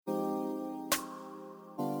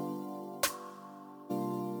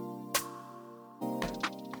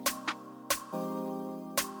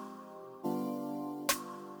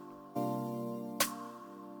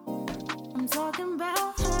talking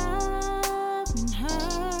about having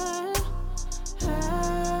her,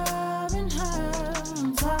 having her.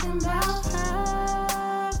 I'm talking about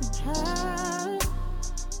having her,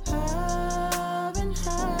 having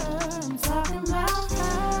her. I'm talking about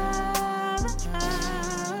having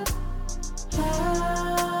her,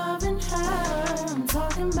 having her. I'm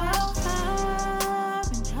talking about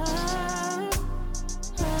having her,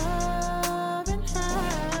 having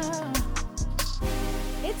her.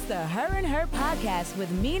 It's the Her and Her podcast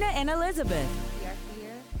with Mina and Elizabeth. We are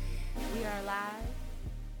here. We are live.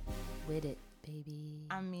 With it, baby.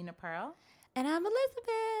 I'm Mina Pearl. And I'm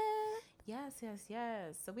Elizabeth. Yes.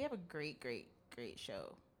 So we have a great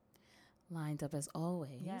show. Lined up as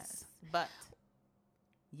always. Yes. But,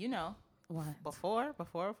 you know, What? before,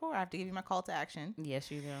 I have to give you my call to action.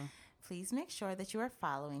 Yes, you do. Please make sure that you are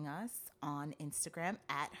following us on Instagram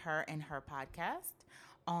at Her and Her Podcast,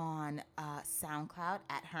 on SoundCloud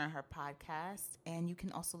at Her and Her Podcast, and you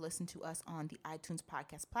can also listen to us on the iTunes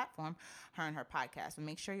podcast platform, Her and Her Podcast. But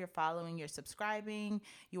make sure you're following, you're subscribing,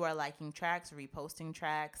 you are liking tracks, reposting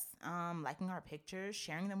tracks, liking our pictures,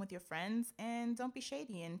 sharing them with your friends, and don't be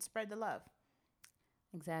shady and spread the love.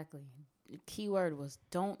 Exactly. The key word was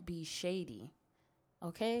don't be shady.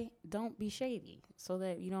 Okay? Don't be shady. So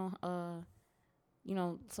that you don't,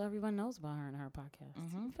 so everyone knows about Her and Her Podcast.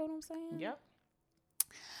 You feel what I'm saying? Yep.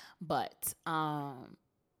 But,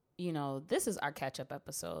 this is our catch-up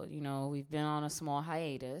episode. We've been on a small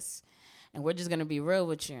hiatus, and we're just going to be real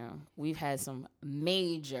with you. We've had some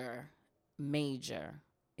major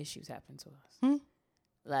issues happen to us.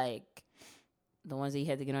 Like, the ones that you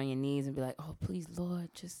had to get on your knees and be like, oh, please,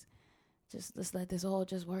 Lord, just let's let this all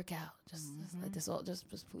just work out. Just let's let this all, just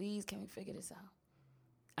please, can we figure this out?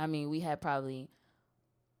 I mean, we had probably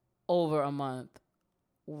over a month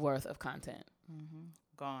worth of content.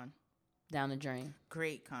 Gone. Down the drain.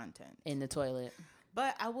 Great content. In the toilet.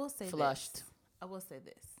 But I will say Flushed. this. I will say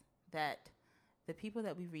this. That the people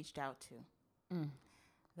that we reached out to,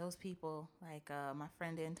 those people like my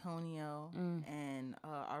friend Antonio and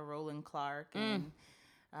our Roland Clark and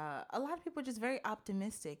a lot of people are just very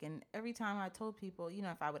optimistic. And every time I told people,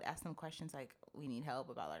 if I would ask them questions like, we need help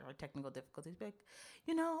about like our technical difficulties, like,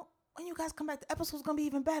 when you guys come back, the episode's going to be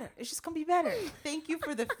even better. It's just going to be better. Thank you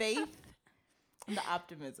for the faith. And the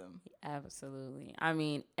optimism. Absolutely. I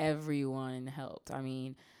mean, everyone helped. I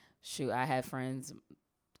mean, shoot, I had friends,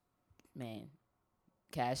 man,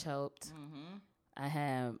 Cash helped. I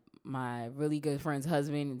had my really good friend's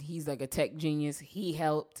husband. He's like a tech genius. He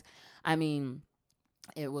helped. I mean,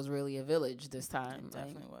 it was really a village this time. It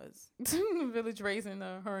definitely was. The village raising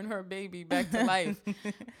her and her baby back to life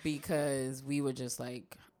because we were just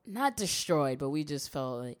like, not destroyed, but we just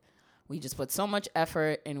felt like, we just put so much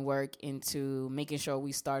effort and work into making sure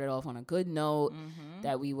we started off on a good note,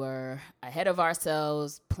 that we were ahead of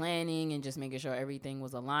ourselves, planning and just making sure everything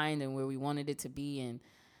was aligned and where we wanted it to be. And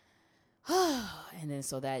then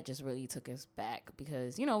so that just really took us back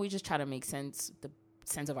because, we just try to make the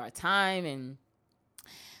sense of our time. And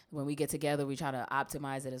when we get together, we try to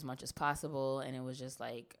optimize it as much as possible. And it was just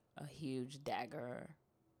like a huge dagger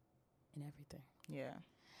in everything. Yeah.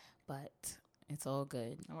 But it's all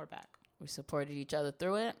good. And we're back. We supported each other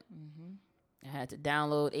through it. I had to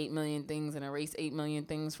download 8 million things and erase 8 million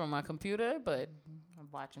things from my computer, but I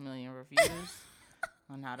watch a million reviews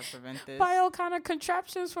on how to prevent this. buy all kind of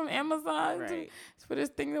contraptions from Amazon Right. for this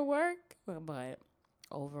thing to work. But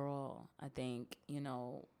overall, I think,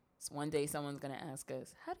 one day someone's going to ask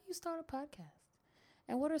us, how do you start a podcast?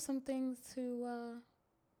 And what are some things to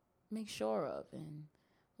make sure of? And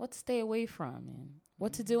what to stay away from? And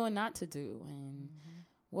what to do and not to do? And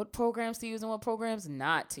what programs to use and what programs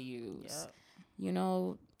not to use.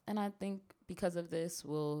 Yep. And I think because of this,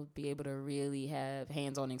 we'll be able to really have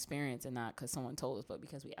hands-on experience and not because someone told us, but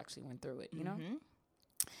because we actually went through it, you know?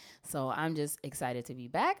 So I'm just excited to be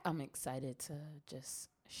back. I'm excited to just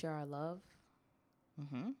share our love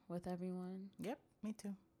with everyone. Yep, me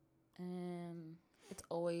too. And it's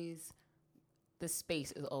always, the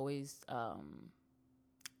space is always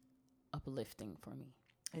uplifting for me.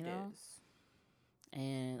 It is.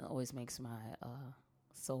 And it always makes my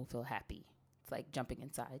soul feel happy. It's like jumping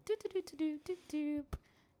inside.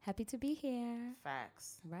 Happy to be here.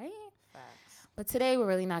 Facts. Right? Facts. But today we're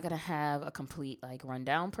really not going to have a complete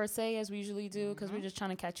rundown per se as we usually do because we're just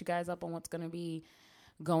trying to catch you guys up on what's going to be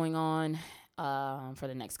going on for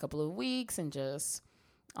the next couple of weeks and just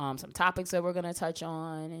some topics that we're going to touch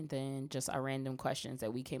on and then just our random questions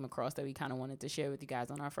that we came across that we kind of wanted to share with you guys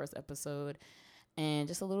on our first episode. And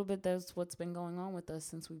just a little bit, that's what's been going on with us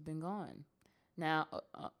since we've been gone. Now,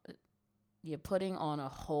 you're putting on a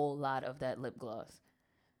whole lot of that lip gloss.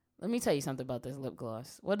 Let me tell you something about this lip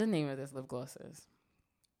gloss. What the name of this lip gloss is?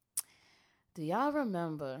 Do y'all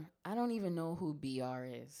remember? I don't even know who BR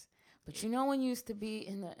is. But you know when you used to be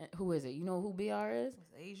in the... Who is it? You know who BR is?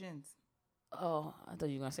 It's Asians. Oh, I thought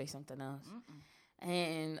you were going to say something else.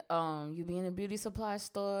 And you be in a beauty supply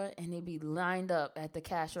store and they be lined up at the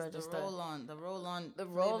cash register. The roll-on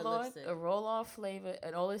flavor.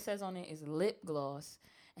 And all it says on it is lip gloss.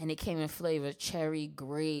 And it came in flavor cherry,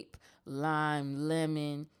 grape, lime,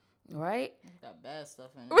 lemon. Right? It's got bad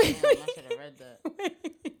stuff in it. Damn, I should have read that.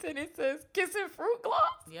 Then it says kissing fruit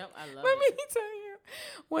gloss. Yep, I love Let it. me tell you.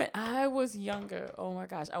 When I was younger, oh my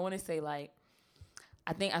gosh, I want to say like,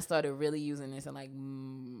 I think I started really using this in like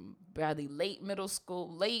probably late middle school,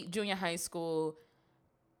 late junior high school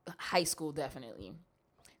definitely.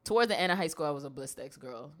 Toward the end of high school, I was a Blistex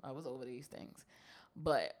girl. I was over these things.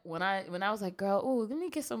 But when I was like, girl, oh, let me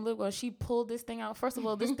get some lip gloss, she pulled this thing out. First of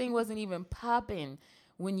all, this thing wasn't even popping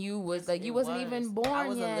when you was like, you wasn't even born yet. I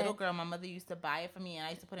was a little girl. My mother used to buy it for me, and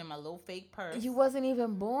I used to put it in my little fake purse. You wasn't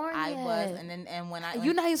even born yet. I was, and when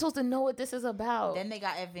you're not even supposed to know what this is about. Then they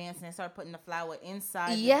got advanced and they started putting the flour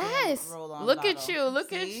inside. Yes, the roll-on look bottle. at you,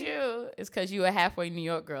 look at you. It's because you a halfway New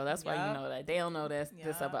York girl. That's why you know that. They don't know this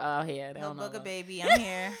about out here. They don't know. Hood booger baby, I'm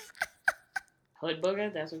here. Hood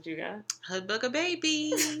booger, that's what you got. Hood booger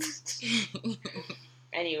baby.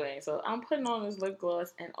 Anyway, so I'm putting on this lip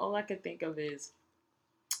gloss, and all I could think of is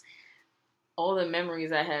all the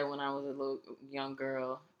memories I had when I was a little young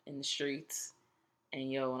girl in the streets.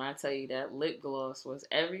 And yo, when I tell you that lip gloss was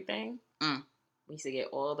everything, we used to get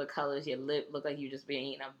all the colors. Your lip looked like you just been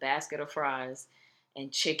eating a basket of fries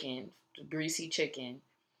and chicken, greasy chicken.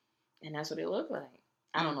 And that's what it looked like.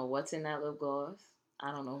 I don't know what's in that lip gloss.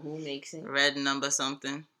 I don't know who makes it. Red number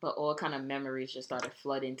something. But all kind of memories just started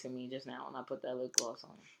flooding to me just now when I put that lip gloss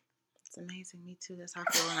on. It's amazing. Me too. That's how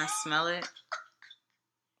I feel when I smell it.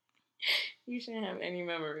 You shouldn't have any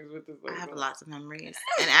memories with this lip gloss. I have lots of memories.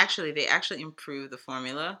 And actually, they actually improved the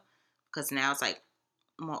formula because now it's like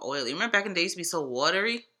more oily. Remember back in the day, it used to be so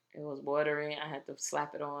watery? It was watery. I had to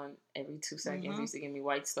slap it on every 2 seconds. It used to give me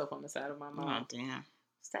white stuff on the side of my mouth. Oh, damn.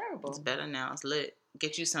 It's terrible. It's better now. It's lit.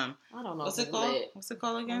 Get you some. I don't know. What's it called? What's it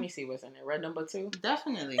called again? Let me see what's in it. Red number 2?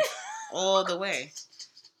 Definitely. All the way.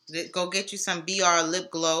 Go get you some BR Lip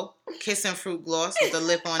Glow. Kissing Fruit Gloss with the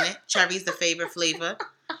lip on it. Cherry's the favorite flavor.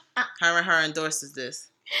 Her endorses this.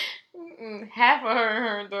 Half of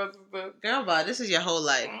her endorses this. Girl, but this is your whole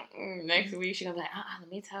life. Next week, she's going to be like, let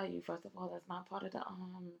me tell you, first of all, that's not part of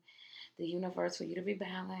the universe for you to be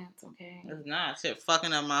balanced, okay? It's not. Shit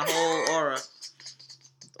fucking up my whole aura.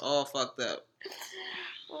 It's all fucked up.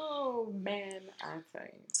 Oh, man, I tell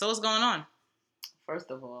you. So what's going on?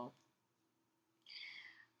 First of all,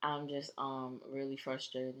 I'm just really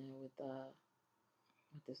frustrated with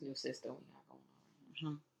this new system we got going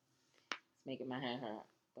on. It's making my head hurt.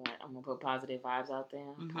 But I'm going to put positive vibes out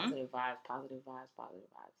there. Positive vibes. It's going to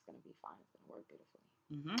be fine. It's going to work beautifully.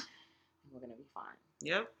 And we're going to be fine.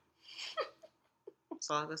 Yep. That's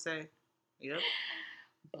all I can say. Yep.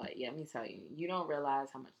 But yeah, let me tell you, you don't realize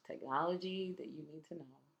how much technology that you need to know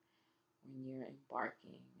when you're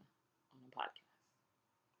embarking on a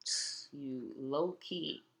podcast. You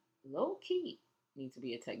low-key need to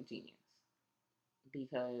be a tech genius.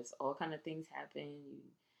 Because all kind of things happen.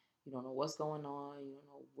 You don't know what's going on. You don't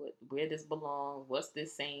know where this belongs. What's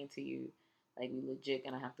this saying to you? Like, we legit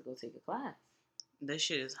gonna have to go take a class. This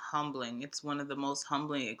shit is humbling. It's one of the most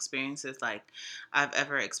humbling experiences like I've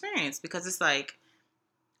ever experienced because it's like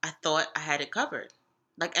I thought I had it covered.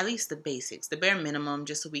 Like at least the basics, the bare minimum,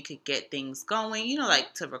 just so we could get things going. You know,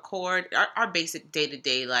 like to record our basic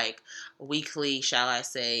day-to-day, like weekly, shall I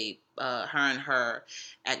say, her and her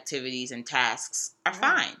activities and tasks are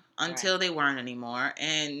fine until they weren't anymore.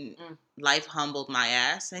 And life humbled my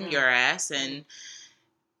ass and your ass. And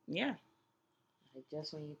yeah. Like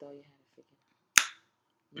just when you thought you had it figured out,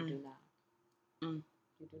 you do not.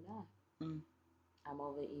 You do not. I'm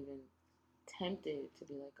over even tempted to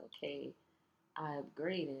be like, okay, I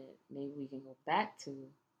upgraded. Maybe we can go back to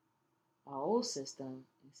our old system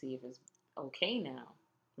and see if it's okay now.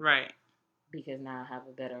 Right. Because now I have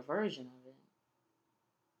a better version of it.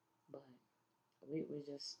 But we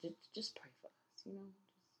just pray for us, you know?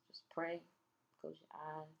 Just pray. Close your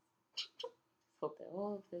eyes. Hope that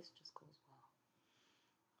all of this just goes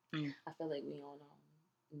well. I feel like we on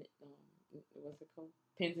what's it called?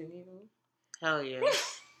 Pins and needles. Hell yeah.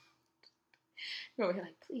 We're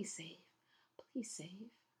like, please save.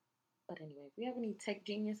 But anyway, if we have any tech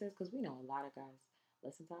geniuses, because we know a lot of guys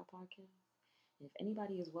listen to our podcast. And if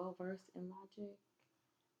anybody is well versed in Logic,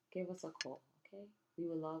 give us a call, okay? We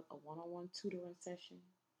would love a one-on-one tutoring session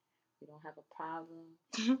We don't have a problem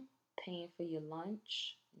paying for your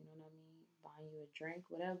lunch. You know what I mean? Buying you a drink,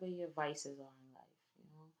 whatever your vices are in life.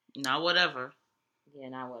 You know? Not whatever. Yeah,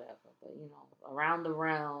 not whatever, but you know, around the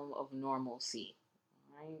realm of normalcy.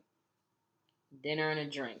 Right? Dinner and a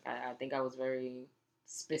drink. I think I was very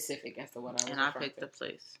specific as to what I was. And I picked the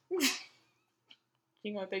place.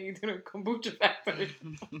 She gonna take you to the kombucha factory.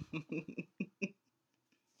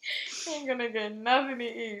 She ain't gonna get nothing to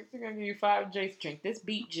eat. She's gonna give you 5 drinks. Drink this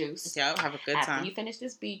beet juice. Yeah, have a good After time. you finish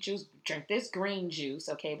this beet juice, drink this green juice,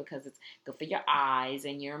 okay? Because it's good for your eyes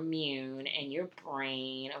and your immune and your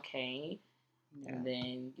brain, okay? Yeah. And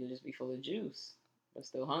then you'll just be full of juice, but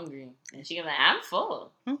still hungry. And she gonna be like, I'm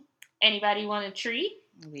full. Hmm. Anybody want a treat?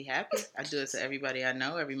 I'll be happy. I do it to everybody I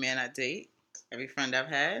know, every man I date, every friend I've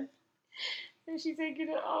had. And she take you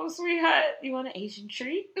to, oh, sweetheart, you want an Asian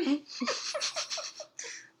treat?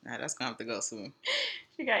 Nah, that's gonna have to go soon.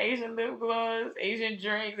 She got Asian lip gloss, Asian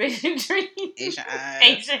drinks, Asian treats. Asian eyes.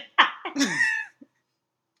 Asian eyes.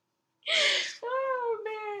 Oh,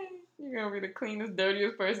 man. You're going to be the cleanest,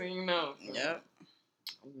 dirtiest person you know. So. Yep.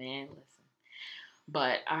 Man, listen.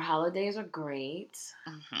 But our holidays are great.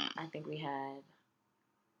 Mm-hmm. I think we had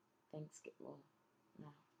Thanksgiving. Well, no.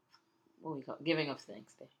 What we call Giving of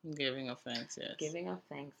Thanks Day. Giving of thanks, yes. Giving of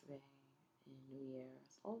Thanks Day and New Year's.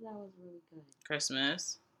 Oh, that was really good.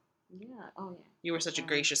 Christmas. Yeah. Oh, yeah. You were such a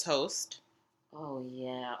gracious host. Oh,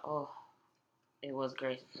 yeah. Oh, it was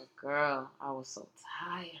great. But girl, I was so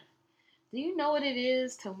tired. Do you know what it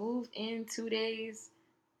is to move in 2 days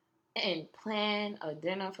and plan a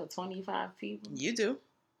dinner for 25 people? You do.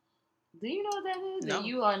 Do you know what that is? No. That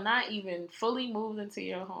you are not even fully moved into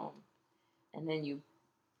your home. And then you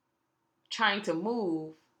trying to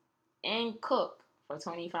move and cook for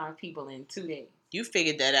 25 people in 2 days. You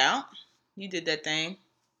figured that out. You did that thing.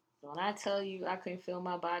 When I tell you I couldn't feel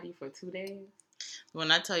my body for 2 days.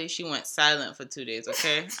 When I tell you she went silent for 2 days,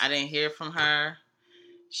 okay? I didn't hear from her.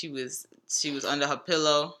 She was under her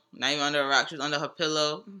pillow. Not even under a rock. She was under her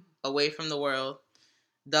pillow, away from the world,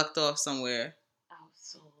 ducked off somewhere. I was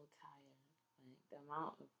so tired. Like, the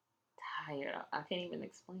amount of tired, I can't even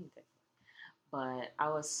explain it. But I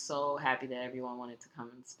was so happy that everyone wanted to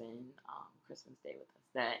come and spend Christmas Day with us.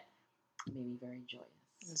 That made me very joyous.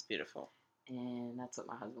 It's beautiful. And that's what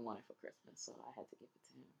my husband wanted for Christmas, so I had to give it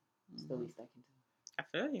to him. It's the least I can do. I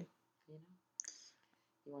feel you. You know?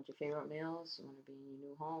 You want your favorite meals? You want to be in your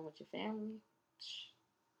new home with your family?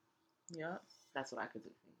 Yeah. That's what I could do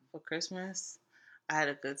for you. For Christmas, I had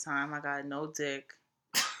a good time. I got no dick.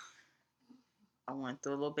 I went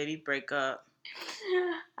through a little baby breakup.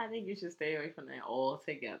 I think you should stay away from that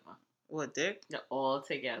altogether. What, dick? They're all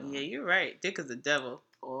together. Yeah, you're right. Dick is the devil.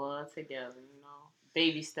 All together, you know.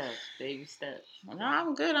 Baby steps. Baby steps. No,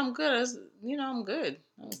 I'm good. I'm good. I'm good.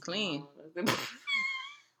 I'm clean.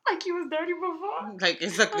 Like you was dirty before? Like,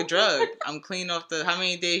 it's like a drug. I'm clean off the... How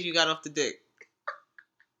many days you got off the dick?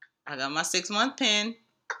 I got my 6-month pin.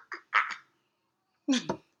 Oh,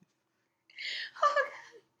 God.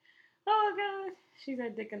 Oh, God. She's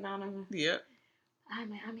at Dick Anonymous. Yep.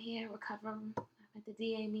 I'm here recovering. I'm at the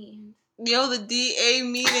DA meetings. Yo, the DA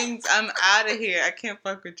meetings. I'm out of here. I can't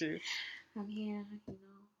fuck with you. I'm here, you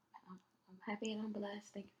know. I'm happy and I'm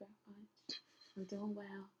blessed. Thank you very much. I'm doing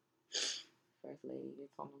well. First lady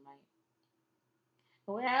gets on the mic.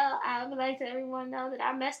 Well, I would like to everyone know that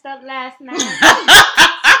I messed up last night.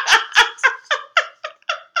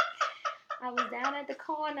 I was down at the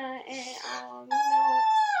corner and, you know,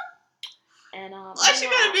 and Why she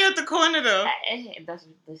gotta be at the corner though?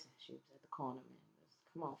 Listen, she was at the corner, man.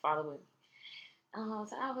 Come on, follow with me.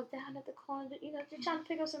 So I was down at the corner, you know, just trying to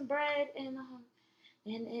pick up some bread, and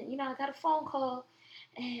you know, I got a phone call,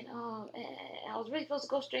 and I was really supposed to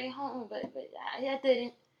go straight home, but I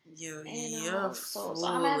didn't. You're so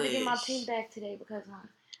I'm gonna have to get my pin back today because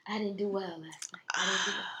I didn't do well last night. I didn't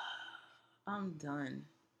do well. I'm done.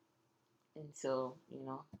 And so, you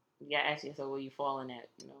know, you gotta ask yourself where you falling at.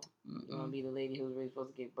 You know, you want to be the lady who's really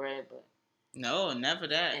supposed to get bread, but no, never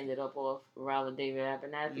that. Ended up off Ralph David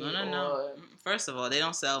Abernathy. No. First of all, they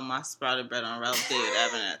don't sell my sprouted bread on Ralph David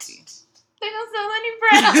Abernathy. They don't sell any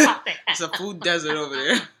bread out there. It's a food desert over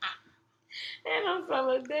there. They don't sell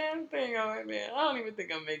a damn thing over there. I don't even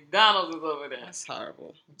think a McDonald's is over there. That's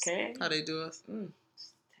horrible. Okay? How they do us?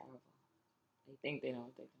 It's terrible. They think they know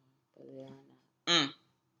what they're doing, but they are not.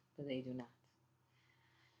 But they do not.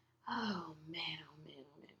 Oh, man.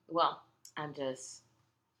 Well, I'm just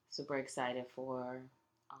super excited for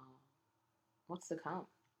what's to come.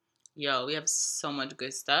 Yo, we have so much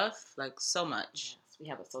good stuff. Like, so much. Yes, we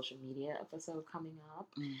have a social media episode coming up.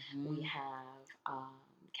 Mm-hmm. We have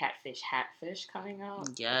Catfish Hatfish coming up.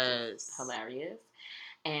 Yes. Hilarious.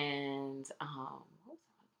 And what was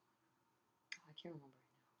that? Oh, I can't remember.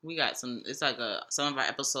 We got some. It's like some of our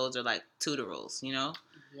episodes are like tutorials, you know,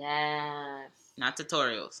 Yes. not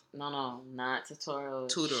tutorials. No, not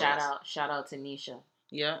tutorials. Tutorials. Shout out to Nisha.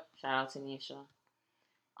 Yeah. Shout out to Nisha.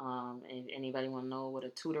 If anybody want to know what a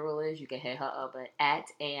tutorial is, you can hit her up at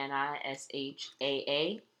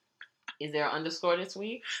ANISHAA. Is there an underscore this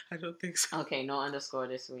week? I don't think so. Okay, no underscore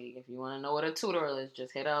this week. If you want to know what a tutorial is,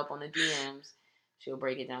 just hit her up on the DMs. She'll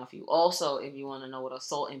break it down for you. Also, if you want to know what a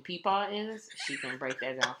salt and pepper is, she can break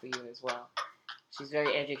that down for you as well. She's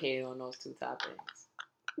very educated on those two topics.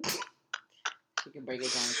 She can break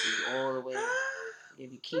it down to you all the way.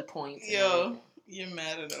 Give you key points. And everything. You're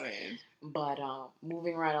mad annoying. But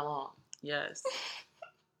moving right along. Yes.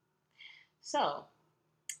 So,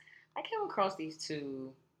 I came across these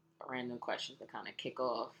two random questions to kind of kick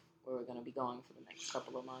off where we're going to be going for the next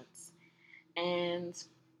couple of months. And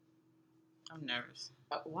I'm nervous.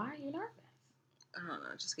 why are you nervous? I don't know.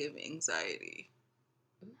 It just gave me anxiety.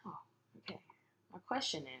 No. Okay. My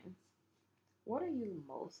question is, what are you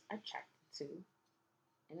most attracted to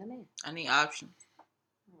in a man? I need options. All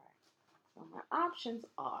right. So my options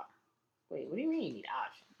are. Wait, what do you mean you need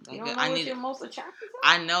options? You don't Okay, know I what need- you're most attracted to?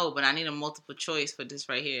 I know, but I need a multiple choice for this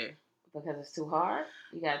right here. Because it's too hard?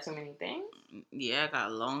 You got too many things? Yeah, I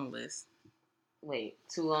got a long list. Wait,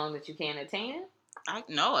 too long that you can't attain it? I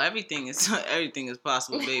know everything is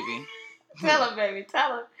possible, baby. Tell her, baby.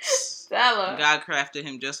 Tell her. Tell her. God crafted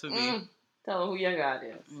him just for me. Tell her who your God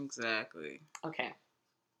is. Exactly. Okay.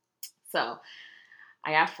 So,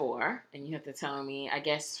 I got 4, and you have to tell me, I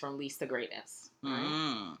guess, from least to greatest. Right?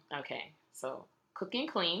 Mm. Okay. So, cook and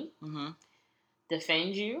clean, Mm-hmm.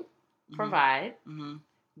 defend you, provide, Mm-hmm.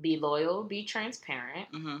 be loyal, be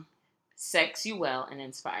transparent, Mm-hmm. sex you well, and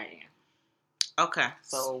inspire you. Okay.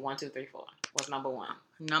 So, 1, 2, 3, 4. What's number 1?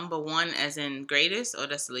 Number 1 as in greatest, or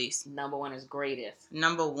that's the least? Number 1 is greatest.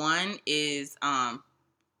 Number 1 is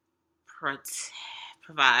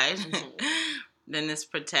provide. Mhm. Then it's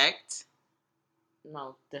protect.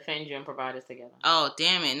 No, defend you and provide is together. Oh,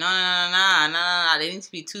 damn it. No. They need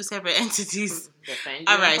to be 2 separate entities. Defend you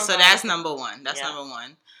All and right, so provide that's is- number 1. That's Yeah. number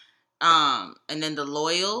 1. And then the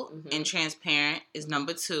loyal Mhm. and transparent is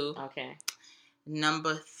number 2. Okay.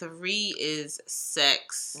 Number 3 is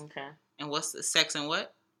sex. Okay. And what's the sex and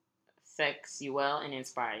what? Sex you well and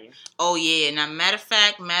inspire you. Oh yeah. Now matter of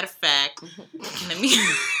fact, let me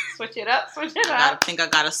Switch it up. I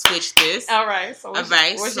gotta switch this. All right. So what's, All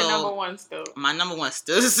right, what's your so- number 1 still? My number 1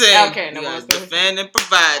 still the same. Okay, You number gotta one still the defend and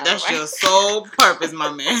provide. That's All right. your sole purpose,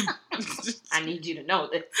 my man. I need you to know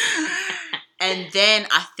this. And then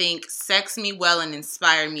I think sex me well and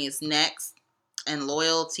inspire me is next. And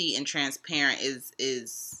loyalty and transparent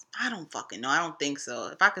is I don't fucking know. I don't think so.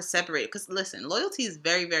 If I could separate it, because listen, loyalty is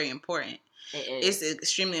very, very important. It is. It's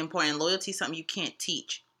extremely important. Loyalty is something you can't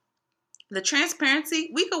teach. The transparency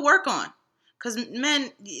we could work on, because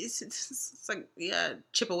men, it's like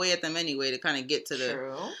chip away at them anyway to kind of get to the.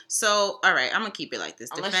 True. So all right, I'm gonna keep it like this.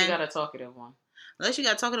 Unless you got a talkative one. Unless you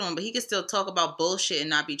got to talk to him, but he can still talk about bullshit and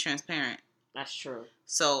not be transparent. That's true.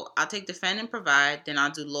 So I'll take defend and provide, then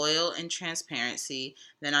I'll do loyal and transparency,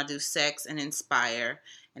 then I'll do sex and inspire,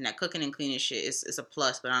 and that cooking and cleaning shit is a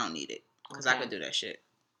plus, but I don't need it because I Okay. could do that shit.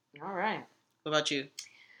 All right. What about you?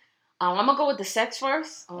 I'm gonna go with the sex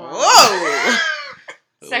first. Whoa!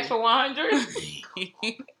 Sex for 100.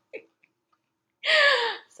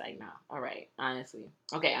 It's like, no. All right. Honestly.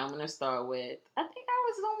 Okay, I'm going to start with, I think I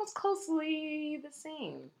was almost closely the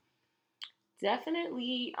same.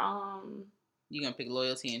 Definitely, You gonna pick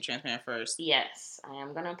loyalty and transparent first? yes, I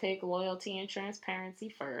am going to pick loyalty and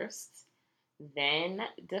transparency first. Then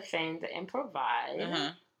defend and provide.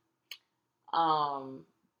 Uh-huh.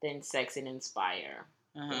 Then sex and inspire.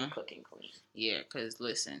 Uh-huh. Then cook and clean. Yeah, because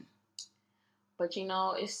listen. But you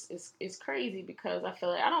know, it's crazy because I feel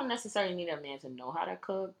like I don't necessarily need a man to know how to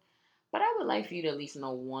cook, but I would like for you to at least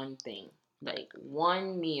know one thing, like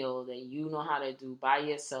one meal that you know how to do by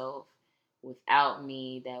yourself without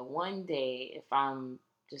me. That one day, if I'm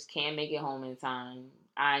just can't make it home in time,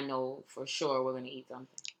 I know for sure we're gonna eat something.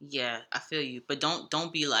 Yeah, I feel you. But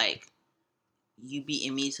don't be like, you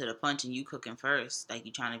beating me to the punch and you cooking first. Like,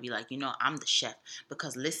 you trying to be like, I'm the chef.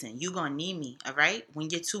 Because listen, you gonna need me, all right? When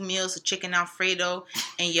your 2 meals of chicken Alfredo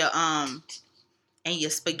and your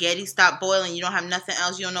spaghetti stop boiling, you don't have nothing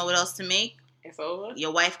else, you don't know what else to make, It's over.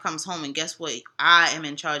 your wife comes home and guess what? I am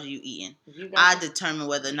in charge of you eating. I determine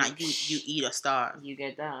whether or not you eat or starve. You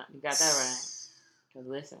get that. You got that right. Because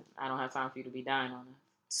listen, I don't have time for you to be dying on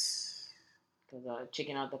it. Because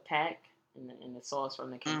chicken out the pack and the sauce from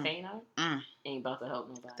the container ain't about to help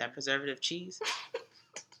nobody. That preservative cheese.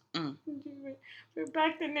 We're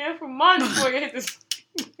back in there for months before you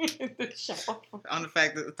hit the shelf. On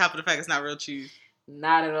the top of the fact, it's not real cheese.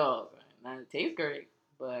 Not at all. It tastes great,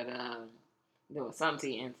 but there was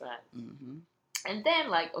something to your inside. Mm-hmm. And then,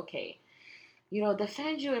 like, okay, you know,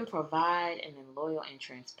 defend you and provide, and then loyal and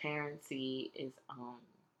transparency is,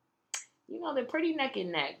 you know, they're pretty neck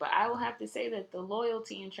and neck. But I will have to say that the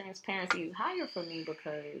loyalty and transparency is higher for me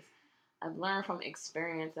because I've learned from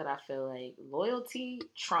experience that I feel like loyalty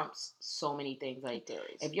trumps so many things. Like,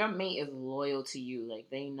 if your mate is loyal to you, like,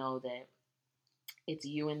 they know that it's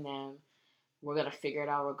you and them. We're going to figure it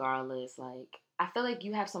out regardless. Like, I feel like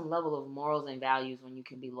you have some level of morals and values when you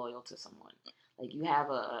can be loyal to someone. Like, you have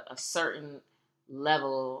a certain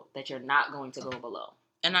level that you're not going to go below.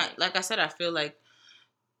 And like I said, I feel like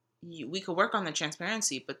we could work on the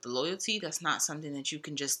transparency, but the loyalty, that's not something that you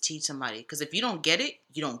can just teach somebody. Because if you don't get it,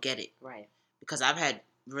 you don't get it. Right. Because I've had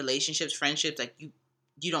relationships, friendships, like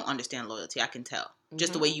you don't understand loyalty. I can tell. Mm-hmm.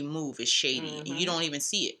 Just the way you move is shady. Mm-hmm. And you don't even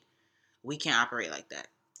see it. We can't operate like that.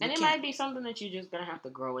 And it might be something that you're just going to have to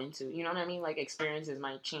grow into. You know what I mean? Like, experiences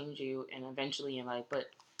might change you and eventually in life, but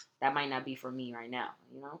that might not be for me right now,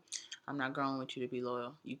 you know? I'm not growing with you to be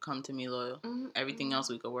loyal. You come to me loyal. Mm-hmm. Everything else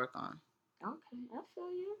we could work on. Okay, I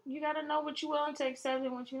feel you. You got to know what you're willing to accept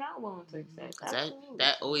and what you're not willing to accept.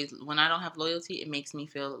 That always, when I don't have loyalty, it makes me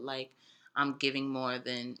feel like I'm giving more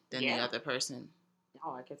than the other person.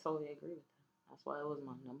 Oh, I can totally agree with that. That's why it was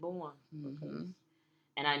my number one. Mm-hmm.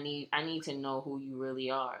 And I need to know who you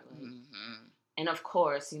really are. Like, mm-hmm. And of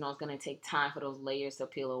course, you know, it's going to take time for those layers to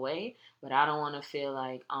peel away. But I don't want to feel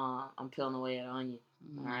like I'm peeling away an onion.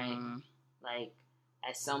 Mm-hmm. All right? Like,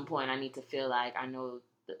 at some point, I need to feel like I know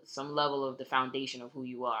some level of the foundation of who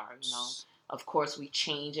you are. You know, of course, we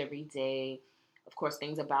change every day. Of course,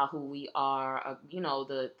 things about who we are, you know,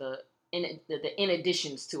 the in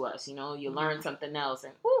additions to us. You know, you mm-hmm. learn something else.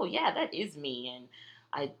 And, oh, yeah, that is me. And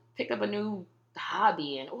I pick up a new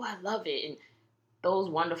hobby and I love it, and those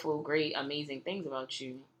wonderful, great, amazing things about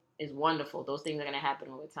you is wonderful. Those things are going to happen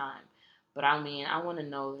over time. But I mean, I want to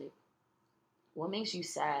know, like, what makes you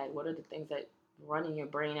sad? What are the things that run in your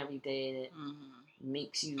brain every day that mm-hmm.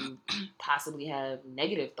 makes you possibly have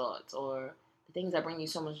negative thoughts, or the things that bring you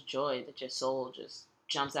so much joy that your soul just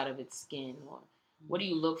jumps out of its skin? Or what do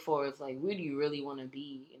you look for? It's like, where do you really want to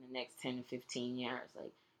be in the next 10 to 15 years?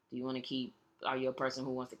 Like, do you want to are you a person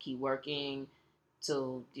who wants to keep working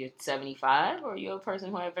till you're 75, or you're a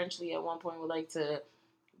person who eventually at one point would like to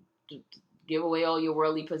give away all your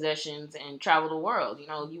worldly possessions and travel the world? You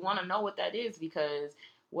know, you want to know what that is, because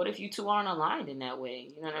what if you two aren't aligned in that way?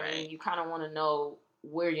 You know what I mean? You kind of want to know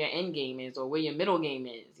where your end game is or where your middle game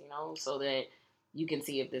is, you know, so that you can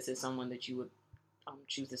see if this is someone that you would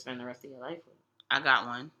choose to spend the rest of your life with. I got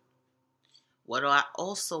one. What I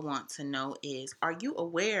also want to know is, are you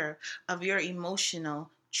aware of your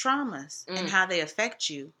emotional traumas and how they affect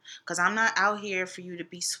you? Because I'm not out here for you to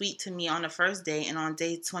be sweet to me on the first day, and on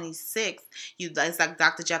day 26 it's like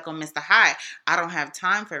Dr. Jekyll, Mr. Hyde. I don't have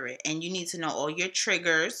time for it. And you need to know all your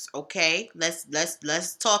triggers. Okay,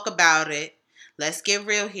 let's talk about it. Let's get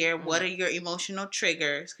real here. What are your emotional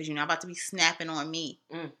triggers? Because you're not about to be snapping on me.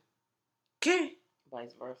 Okay,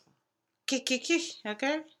 vice versa.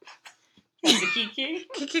 Okay. The kiki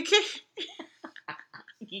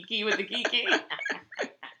kiki with the kiki.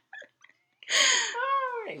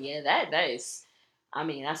 Yeah, that is, I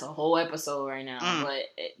mean, that's a whole episode right now, but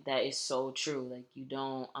that is so true. Like, you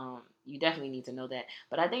don't, you definitely need to know that.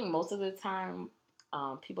 But I think most of the time,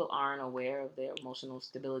 people aren't aware of their emotional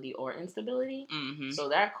stability or instability. Mm-hmm. So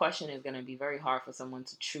that question is going to be very hard for someone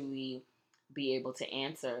to truly be able to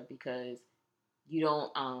answer, because you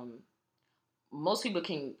don't, most people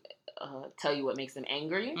can tell you what makes them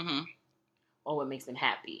angry mm-hmm. or what makes them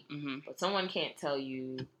happy. Mm-hmm. But someone can't tell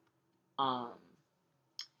you,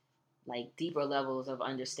 like, deeper levels of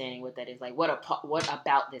understanding what that is. Like, what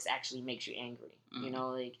about this actually makes you angry? Mm-hmm. You know,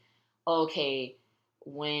 like, okay,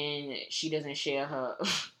 when she doesn't share her,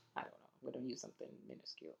 I don't know, I'm going to use something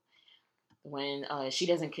minuscule. When she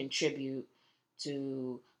doesn't contribute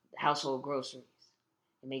to household groceries,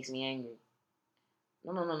 it makes me angry.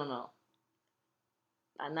 No.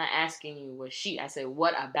 I'm not asking you I said,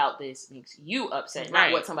 what about this makes you upset? Right.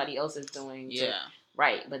 Not what somebody else is doing. Yeah.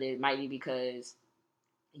 Right. But it might be because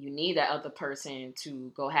you need that other person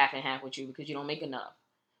to go half and half with you because you don't make enough.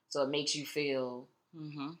 So it makes you feel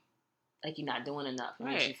like you're not doing enough. It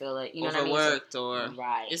makes you feel like, you know overworked, what I mean? So,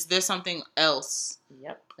 or is there something else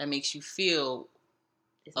that makes you feel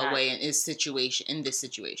way in this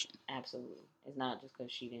situation? Absolutely. It's not just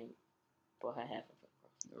because she didn't put her half of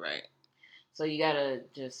it. Right. So you gotta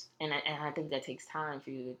just, and I think that takes time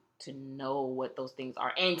for you to know what those things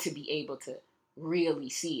are and to be able to really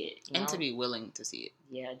see it. You And know? to be willing to see it.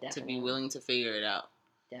 Yeah, definitely. To be willing to figure it out.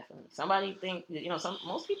 Definitely. Somebody think,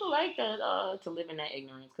 most people like that to live in that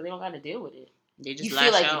ignorance because they don't got to deal with it. They just you lash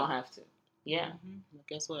feel like out. you don't have to. Yeah. Mm-hmm.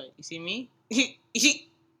 Guess what? You see me?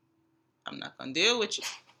 I'm not gonna deal with you.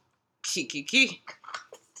 Kiki.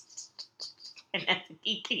 And that's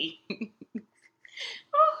the key.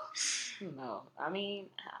 No, I mean,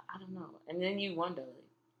 I don't know. And then you wonder,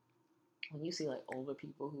 like, when you see like older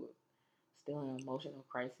people who are still in emotional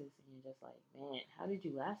crisis, and you're just like, man, how did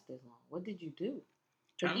you last this long? What did you do?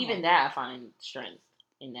 But even that, I find strength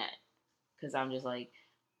in that, because I'm just like,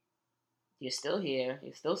 you're still here,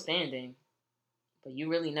 you're still standing, but you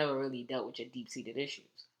really never really dealt with your deep-seated issues.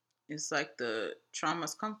 It's like the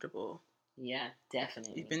trauma's comfortable. Yeah,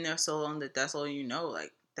 definitely. You've been there so long that that's all you know.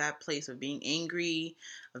 Like that place of being angry,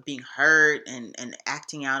 of being hurt, and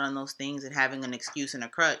acting out on those things and having an excuse and a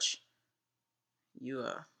crutch.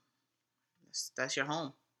 That's your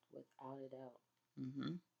home. Without a doubt.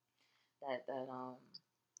 Mm-hmm.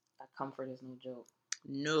 That comfort is no joke.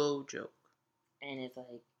 No joke. And it's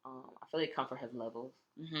like, I feel like comfort has levels.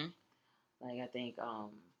 Mm-hmm. Like, I think,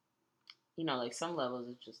 like some levels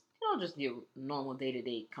is just, just your normal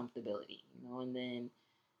day-to-day comfortability, and then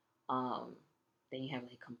you have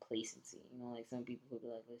like complacency, like some people who be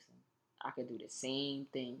like, listen, I could do the same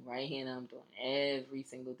thing right here that I'm doing every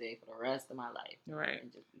single day for the rest of my life. Right.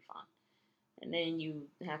 And just be fine. And then you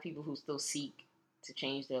have people who still seek to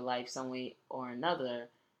change their life some way or another.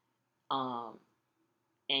 And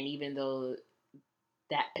even though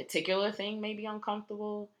that particular thing may be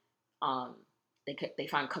uncomfortable, they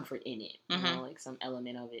find comfort in it, mm-hmm. Like some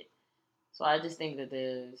element of it. So I just think that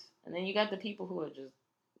and then you got the people who are just,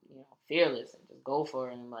 fearless and just go for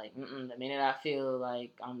it and like, the minute I feel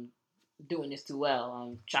like I'm doing this too well,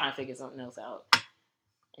 I'm trying to figure something else out.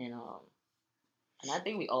 And I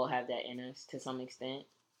think we all have that in us to some extent,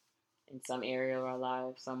 in some area of our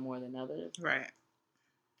lives, some more than others. Right.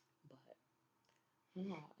 But, I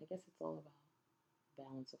guess it's all about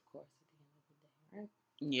balance, of course, at the end of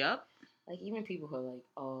the day, right? Yep. Like, even people who are like,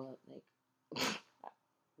 oh, like,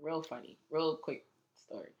 real funny, real quick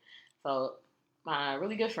story. So, my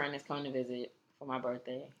really good friend is coming to visit for my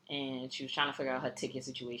birthday, and she was trying to figure out her ticket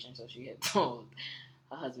situation, so she had told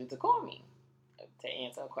her husband to call me to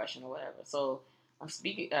answer a question or whatever. So, I'm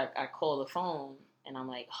speaking, I call the phone, and I'm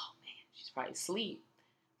like, oh, man, she's probably asleep.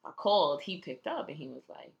 I called, he picked up, and he was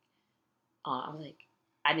like, I was like,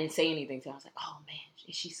 I didn't say anything to him. I was like, oh, man,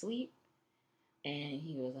 is she asleep? And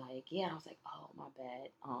he was like, yeah. I was like, oh, my bad.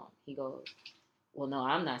 He goes, well, no,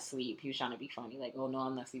 I'm not asleep. He was trying to be funny. Like, oh, no,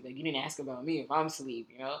 I'm not asleep. Like, you didn't ask about me if I'm asleep,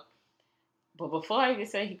 But before I even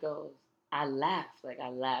say, he goes, I laughed. Like,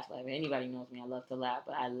 if anybody knows me, I love to laugh.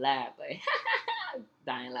 But I laughed. Like,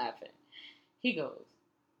 dying laughing. He goes,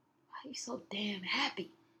 why are you so damn happy?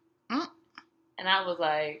 Mm. And I was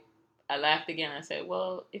like, I laughed again. I said,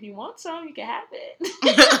 well, if you want some, you can have it.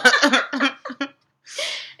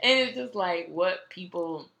 And it's just like what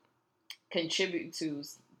people contribute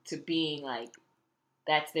to being like,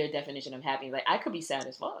 that's their definition of happiness. Like, I could be sad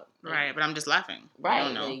as fuck. Like, right, but I'm just laughing. Right. I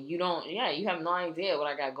don't know. Like, you have no idea what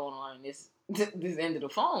I got going on in this end of the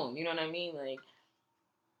phone. You know what I mean? Like,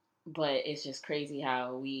 but it's just crazy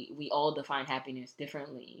how we all define happiness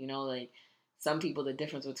differently. Like, some people, the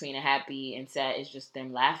difference between a happy and sad is just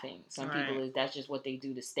them laughing. Some people, that's just what they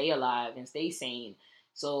do to stay alive and stay sane.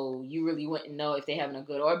 So you really wouldn't know if they're having a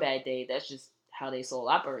good or bad day. That's just how their soul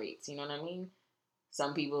operates. You know what I mean?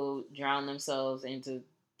 Some people drown themselves into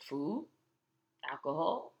food,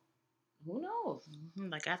 alcohol. Who knows? Mm-hmm.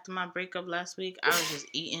 Like after my breakup last week, I was just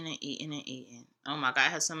eating and eating and eating. Oh my God, I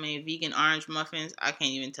had so many vegan orange muffins. I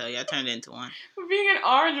can't even tell you. I turned it into one. Vegan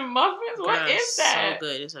orange muffins? What Girl, is that? So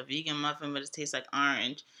good. It's a vegan muffin, but it tastes like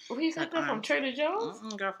orange. Where you got that from? Trader Joe's?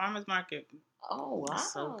 Girl, Farmer's Market. Oh, wow.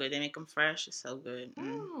 It's so good. They make them fresh. It's so good.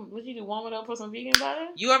 Would you do warm it up for some vegan butter?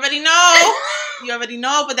 You already know. You already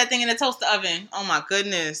know. Put that thing in the toaster oven. Oh my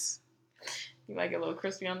goodness. You like it a little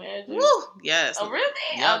crispy on the edges? Woo! Yes. Oh, really?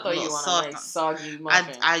 Yep, I thought you wanted like soggy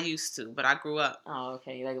muffin. I used to, but I grew up. Oh,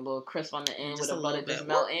 okay. You like a little crisp on the end Just with the butter bit. just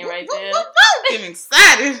melt in right there? Getting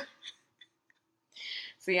excited.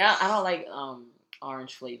 See, I don't like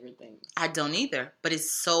orange flavored things. I don't either, but it's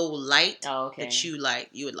so light that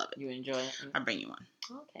you would love it. You enjoy it? I'll bring you one.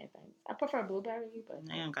 Okay, thanks. I prefer blueberry, but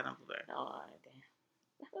I ain't got no blueberry. Oh, all right, damn.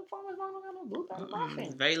 The Farmer's Market don't got no blueberry muffin.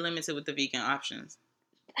 It's very limited with the vegan options.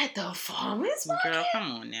 At the Farmer's Market? Girl,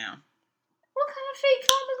 come on now. What kind of fake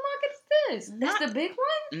Farmer's Market is this? That's the big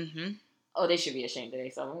one? Mm-hmm. Oh, they should be ashamed of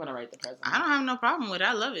themselves. I'm going to write the president. I don't have no problem with it.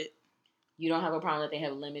 I love it. You don't have a problem that they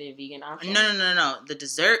have limited vegan options? No. The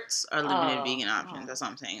desserts are limited Oh, vegan options. oh. That's what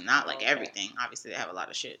I'm saying. Not like Okay. everything. Obviously, they have a lot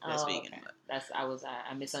of shit that's vegan. Okay. But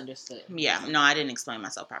I misunderstood. yeah, no, I didn't explain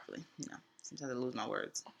myself properly. No, sometimes I lose my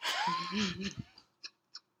words.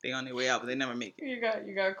 They on their way out, but they never make it. You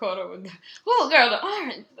got caught up with oh girl, the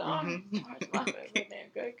orange. Mhm. My favorite damn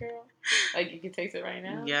good girl. Like you can taste it right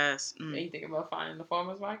now. Yes. Are you thinking about finding the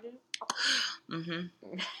farmer's market?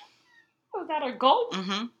 Mm-hmm. Was that a gulp?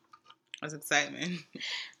 Mm-hmm. That's excitement.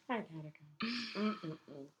 I gotta go.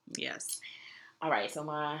 Mm-mm-mm. Yes. All right, so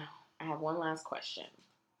I have one last question.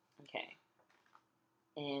 Okay.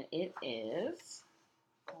 And it is,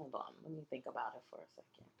 hold on, let me think about it for a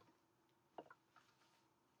second.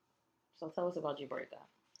 So tell us about your breakup.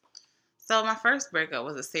 So my first breakup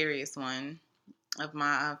was a serious one of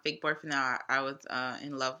my fake boyfriend that I was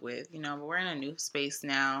in love with. You know, but we're in a new space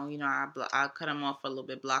now. You know, I cut him off for a little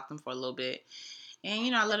bit, blocked him for a little bit. And,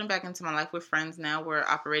 you know, I let him back into my life. We're friends now. We're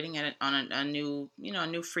operating on a new, you know, a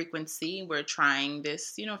new frequency. We're trying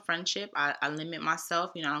this, you know, friendship. I limit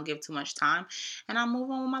myself. You know, I don't give too much time. And I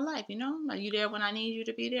move on with my life, you know. Are you there when I need you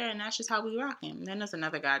to be there? And that's just how we rocking. And then there's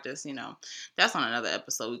another guy just, you know, that's on another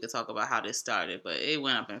episode. We could talk about how this started. But it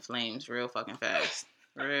went up in flames real fucking fast.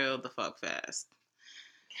 Real the fuck fast.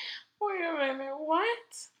 Wait a minute, what?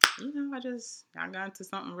 You know, I got into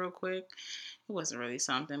something real quick. It wasn't really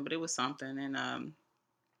something, but it was something. And,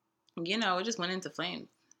 you know, it just went into flames.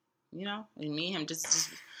 You know, and me and him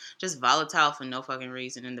just volatile for no fucking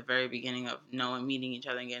reason in the very beginning of meeting each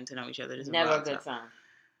other and getting to know each other. Just Never volatile. a good time.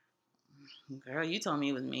 Girl, you told me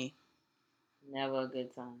it was me. Never a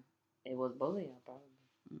good time. It was both of y'all, probably.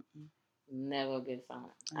 Mm-mm. Never a good time.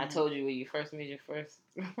 I told you when you first made your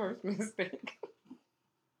first mistake.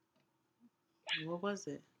 What was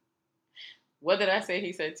it? What did I say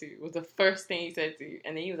he said to you? Was the first thing he said to you.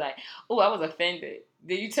 And then he was like, oh, I was offended.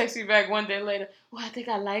 Then you text me back one day later, oh, I think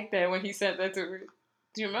I like that when he said that to me.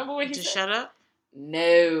 Do you remember what he Just said? shut up?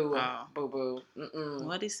 No. Oh. Boo-boo. Mm-mm.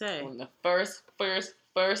 What'd he say? When the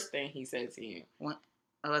first thing he said to you. What?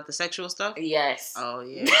 About the sexual stuff? Yes. Oh,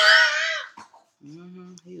 yeah.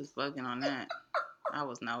 Mm-hmm. He was bugging on that. I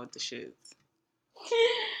was not with the shits.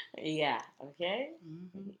 Yeah. Okay?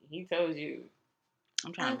 Mm-hmm. He told you.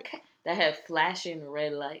 I'm trying to be... That had flashing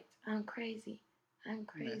red lights. I'm crazy. I'm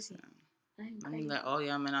crazy. Listen, I'm I'm crazy. gonna let all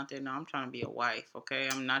y'all men out there know I'm trying to be a wife, okay?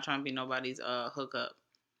 I'm not trying to be nobody's hookup.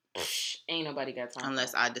 Ain't nobody got time.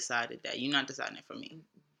 Unless I decided that. You're not deciding it for me.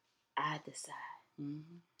 I decide.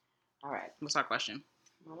 Mm-hmm. All right. What's our question?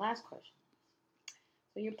 My last question.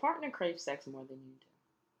 So your partner craves sex more than you do.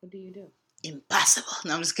 What do you do? Impossible.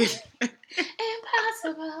 No, I'm just kidding.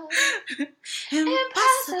 Impossible.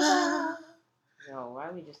 Impossible. Yo, why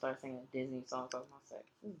we just start singing Disney songs about my sex?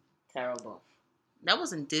 This is terrible. That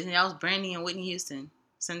wasn't Disney. That was Brandy and Whitney Houston.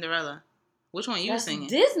 Cinderella. Which one you That's singing?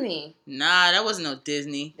 Disney. Nah, that wasn't no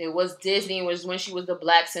Disney. It was Disney. It was when she was the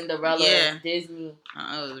Black Cinderella. Yeah. Disney.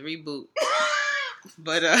 It was a reboot.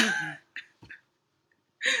 But,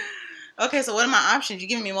 okay, so what are my options? You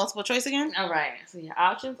giving me multiple choice again? All right. So your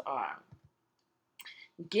options are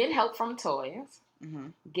get help from toys, Mm-hmm.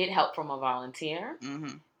 get help from a volunteer,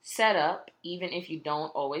 Mm-hmm. set up even if you don't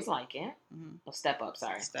always like it, Mm-hmm. or step up,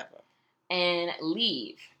 sorry, Step up. and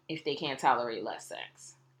leave if they can't tolerate less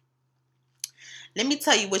sex. Let me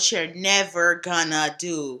tell you what you're never gonna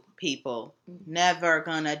do, people. Never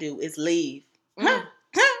gonna do is leave. Mm.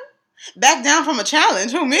 Back down from a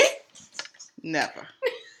challenge. Who, me? Never.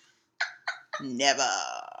 Never.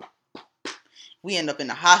 We end up in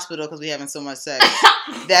the hospital because we having so much sex.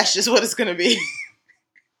 That's just what it's gonna be.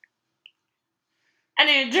 I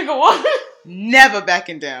need a drink of water. Never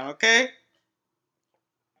backing down, okay?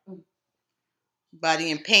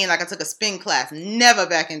 Body in pain like I took a spin class. Never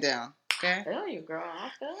backing down, okay? I feel you, girl. I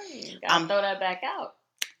feel you. Gotta throw that back out.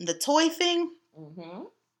 The toy thing, Mm-hmm.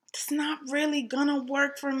 it's not really gonna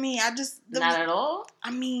work for me. Not at all? I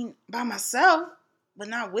mean, by myself, but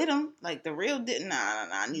not with him. Like, the real didn't. Nah.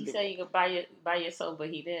 I need You to. said you could buy yourself, but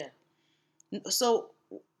he did. So,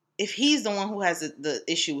 if he's the one who has the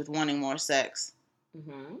issue with wanting more sex,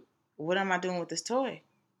 Mm-hmm. what am I doing with this toy?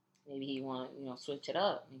 Maybe he want to switch it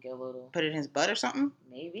up and get a little. Put it in his butt or something?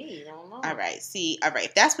 Maybe, you don't know. All right. See, all right.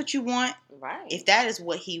 If that's what you want, Right. if that is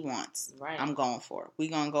what he wants, Right. I'm going for it. We're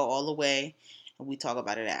going to go all the way, and we talk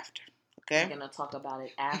about it after. Okay? We're gonna talk about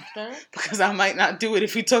it after. Because I might not do it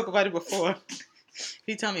if we talk about it before. If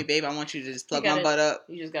you tell me, babe, I want you to just plug my butt up.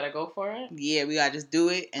 You just gotta go for it. Yeah, we gotta just do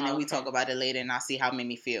it, and then we Okay. talk about it later, and I'll see how it made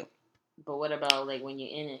me feel. But what about like when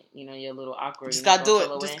you're in it? You're a little awkward. Just you're not gotta do gonna it.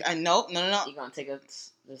 feel Just away? no. You gonna take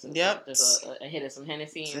Yep. a hit of some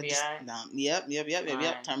Hennessy and be Just- alright? no, Yep.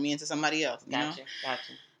 Alright. Turn me into somebody else. You know?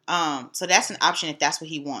 Gotcha. So that's an option if that's what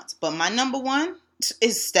he wants. But my number one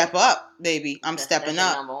is step up, baby. I'm stepping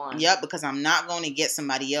that's your up. number one. Yep, because I'm not going to get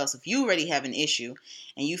somebody else. If you already have an issue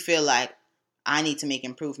and you feel like I need to make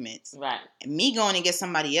improvements, Right. me going to get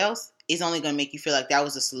somebody else is only going to make you feel like that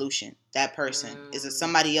was the solution. That person is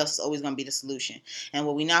somebody else is always going to be the solution. And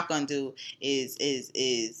what we're not going to do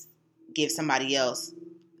is give somebody else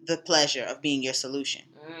the pleasure of being your solution.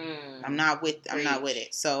 I'm not with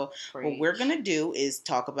it. So what we're gonna do is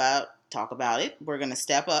talk about it. We're gonna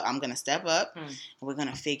step up. I'm gonna step up, and we're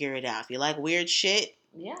gonna figure it out. If you like weird shit,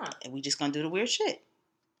 and we just gonna do the weird shit.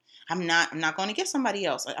 I'm not gonna get somebody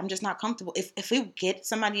else. I'm just not comfortable. If we get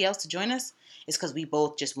somebody else to join us, it's because we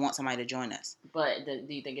both just want somebody to join us. But do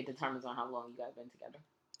you think it determines on how long you guys been together?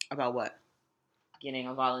 About what? Getting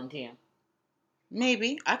a volunteer.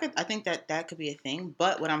 Maybe I think that could be a thing.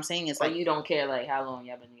 But what I'm saying is But you don't care like how long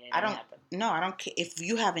y'all been together. I don't care if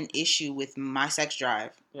you have an issue with my sex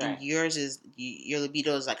drive and yours is your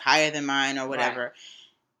libido is like higher than mine or whatever. Right.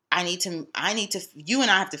 I need to. You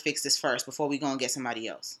and I have to fix this first before we go and get somebody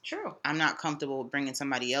else. True. I'm not comfortable with bringing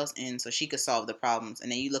somebody else in so she could solve the problems,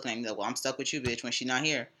 and then you looking at me like, well, I'm stuck with you, bitch, when she's not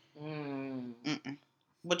here.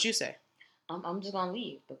 What you say? I'm just gonna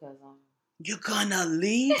leave because You're gonna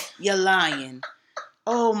leave? You're lying.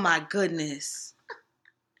 Oh my goodness.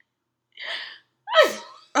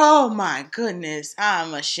 Oh my goodness.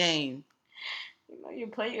 I'm ashamed. You know your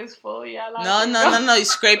plate is full. Y'all like No. You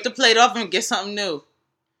scrape the plate off and get something new.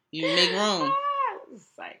 You make room. It's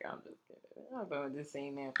like, I'm just kidding. I've been with this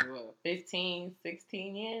same man for what, 15,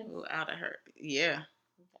 16 years? Out of her. Yeah.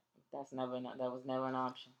 That was never an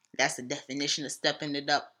option. That's the definition of stepping it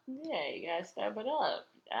up. Yeah, you gotta step it up.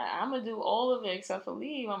 I'm gonna do all of it except for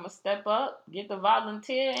leave. I'm gonna step up, get the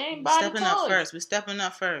volunteer, and buy the toys. We're stepping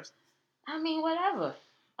up first. I mean, whatever.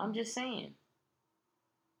 I'm just saying.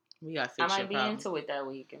 We gotta fix I might be into it that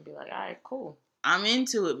week and be like, all right, cool. I'm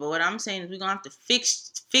into it, but what I'm saying is we're gonna have to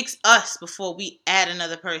fix us before we add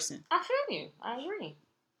another person. I feel you. I agree.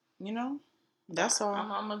 You know, that's all.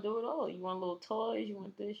 I'm gonna do it all. You want little toys? You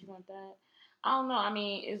want this? You want that? I don't know. I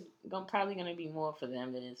mean, it's probably gonna be more for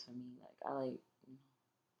them than it is for me. Like I like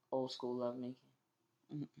old school love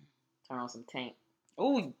making. Turn on some Tank.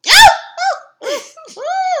 Oh,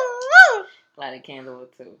 Light a candle or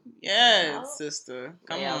two. Yes, sister.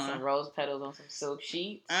 Come Lay on. out some rose petals on some silk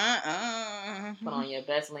sheets. Put on your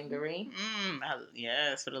best lingerie.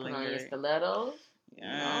 Yes, for the lingerie. Put on your stilettos.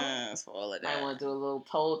 Yes, for all of that. I want to do a little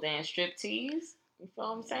pole dance strip tease. You feel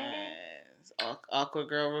what I'm saying? Yes. Awkward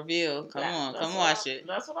girl reveal. Come watch it.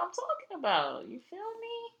 That's what I'm talking about. You feel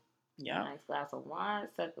me? Yeah. Nice glass of wine,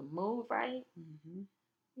 set the mood right. Mm-hmm.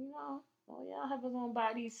 You know, all y'all have us on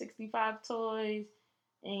buy these 65 toys,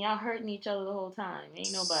 and y'all hurting each other the whole time.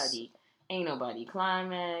 Ain't nobody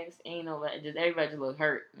climax. Ain't nobody. Just everybody just look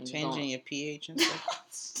hurt. Changing your pH and stuff.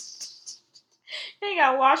 You ain't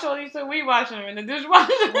gotta wash all these, so we washing them in the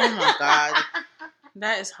dishwasher. Oh my god,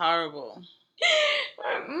 that is horrible.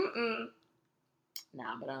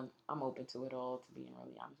 Nah, but I'm open to it all. To being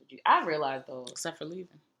really honest with you, I realized though, except for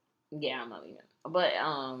leaving. Yeah, I'm not leaving. But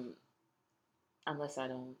unless I'm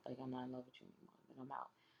not in love with you anymore, then I'm out.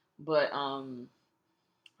 But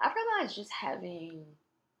I realized just having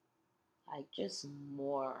like just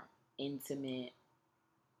more intimate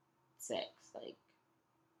sex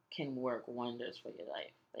can work wonders for your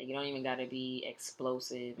life. Like you don't even gotta be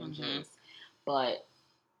explosive and but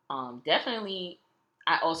definitely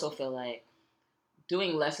I also feel like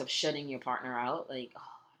doing less of shutting your partner out, like, oh,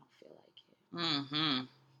 I don't feel like it.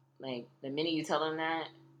 Like the minute you tell them that,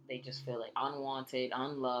 they just feel like unwanted,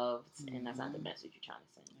 unloved, and that's not the message you're trying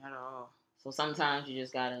to send at all. So sometimes you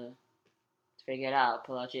just gotta figure it out,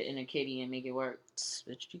 pull out your inner kitty and make it work.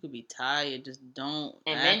 Bitch, you could be tired, just don't.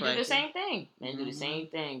 And men do the same thing. Men do the same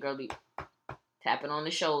thing. Girl be tapping on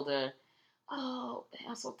the shoulder. Oh, man,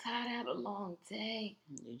 I'm so tired. I had a long day.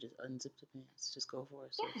 You just unzip the pants. Just go for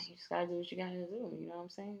it, sis. Yeah, you just gotta do what you gotta do. You know what I'm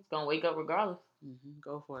saying? It's gonna wake up regardless.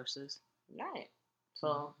 Go for it, sis. Right.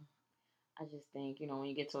 So I just think, when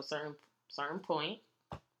you get to a certain point,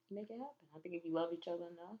 you make it happen. I think if you love each other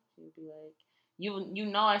enough, you'll be like, you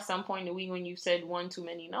know at some point in the week when you said one too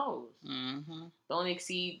many no's. Don't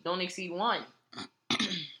exceed one.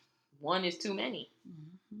 One is too many.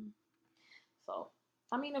 So,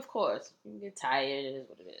 I mean, of course, you get tired, it is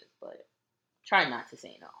what it is, but try not to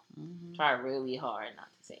say no. Try really hard not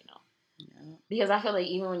to say no. Yeah. Because I feel like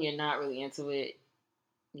even when you're not really into it,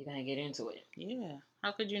 you're going to get into it. Yeah.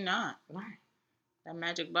 How could you not? Right. That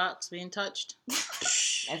magic box being touched.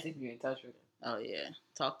 That's if you're in touch with it. Oh, yeah.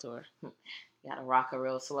 Talk to her. You got to rock her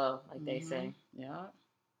real slow, like they say. Yeah.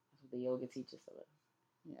 That's what the yoga teaches us.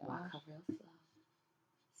 Yeah. Rock her real slow.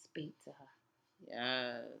 Speak to her.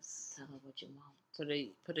 Yes. Tell her what you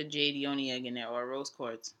want. Put a jade yoni egg in there or a rose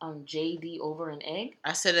quartz. JD over an egg?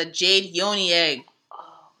 I said a jade yoni egg.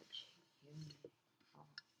 Oh, JD.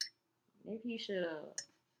 Maybe you should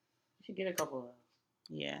get a couple of those.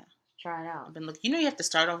 Yeah. Try it out. I've been looking. You know, you have to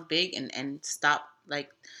start off big and stop. Like,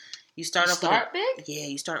 you start off big? Yeah,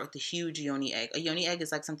 you start with the huge yoni egg. A yoni egg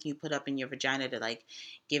is like something you put up in your vagina to like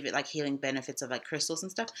give it like healing benefits of like crystals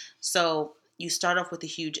and stuff. So you start off with a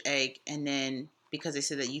huge egg, and then because they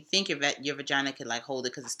say that you think your vagina could like hold it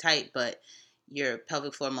because it's tight, but your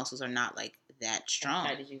pelvic floor muscles are not like that strong.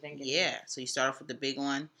 How did you think? Yeah, so you start off with the big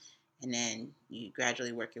one, and then you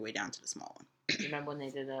gradually work your way down to the small one. You remember when they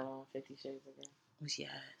did 50 Shades of Grey?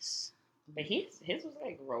 Yes. But his was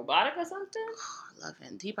like robotic or something. I love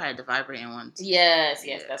him. He probably had the vibrating ones. Yes,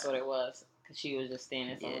 Yeah. that's what it was. Cause she was just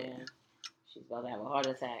standing somewhere. Yeah. She's about to have a heart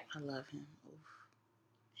attack. I love him. Oof.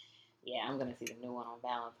 Yeah, I'm gonna see the new one on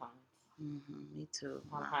Valentine's. Me too.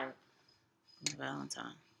 I'm My hyped.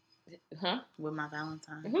 Valentine. Huh? With my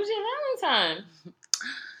Valentine. Who's your Valentine?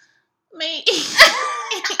 Me.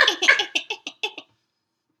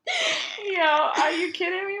 Yo, are you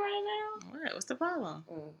kidding me right now? What? What's the problem?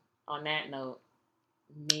 On that note,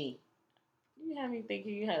 me. You had me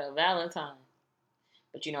thinking you had a Valentine.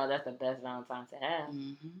 But you know that's the best Valentine to have.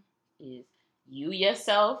 Is you,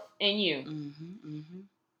 yourself, and you.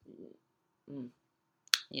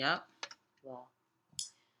 Yep. Well,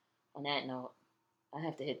 on that note, I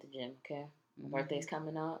have to hit the gym, okay? My birthday's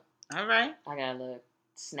coming up. All right. I gotta look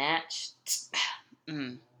snatched.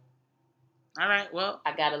 All right. Well,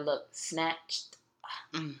 I gotta look snatched.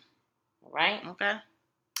 All right? Okay.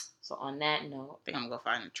 So on that note, I think I'm gonna go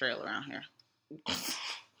find a trail around here.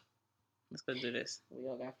 Let's go do this. we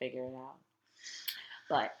all gotta figure it out.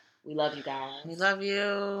 But we love you guys. We love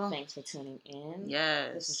you. Thanks for tuning in.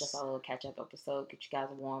 Yes. This was just a little catch-up episode. Get you guys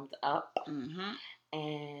warmed up.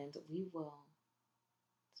 And we will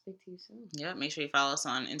speak to you soon. Yep. Make sure you follow us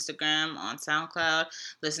on Instagram, on SoundCloud.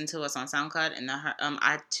 Listen to us on SoundCloud and the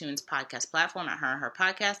iTunes podcast platform at Her and Her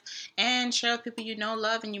Podcast. And share with people you know,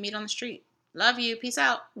 love, and you meet on the street. Love you. Peace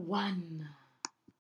out. One.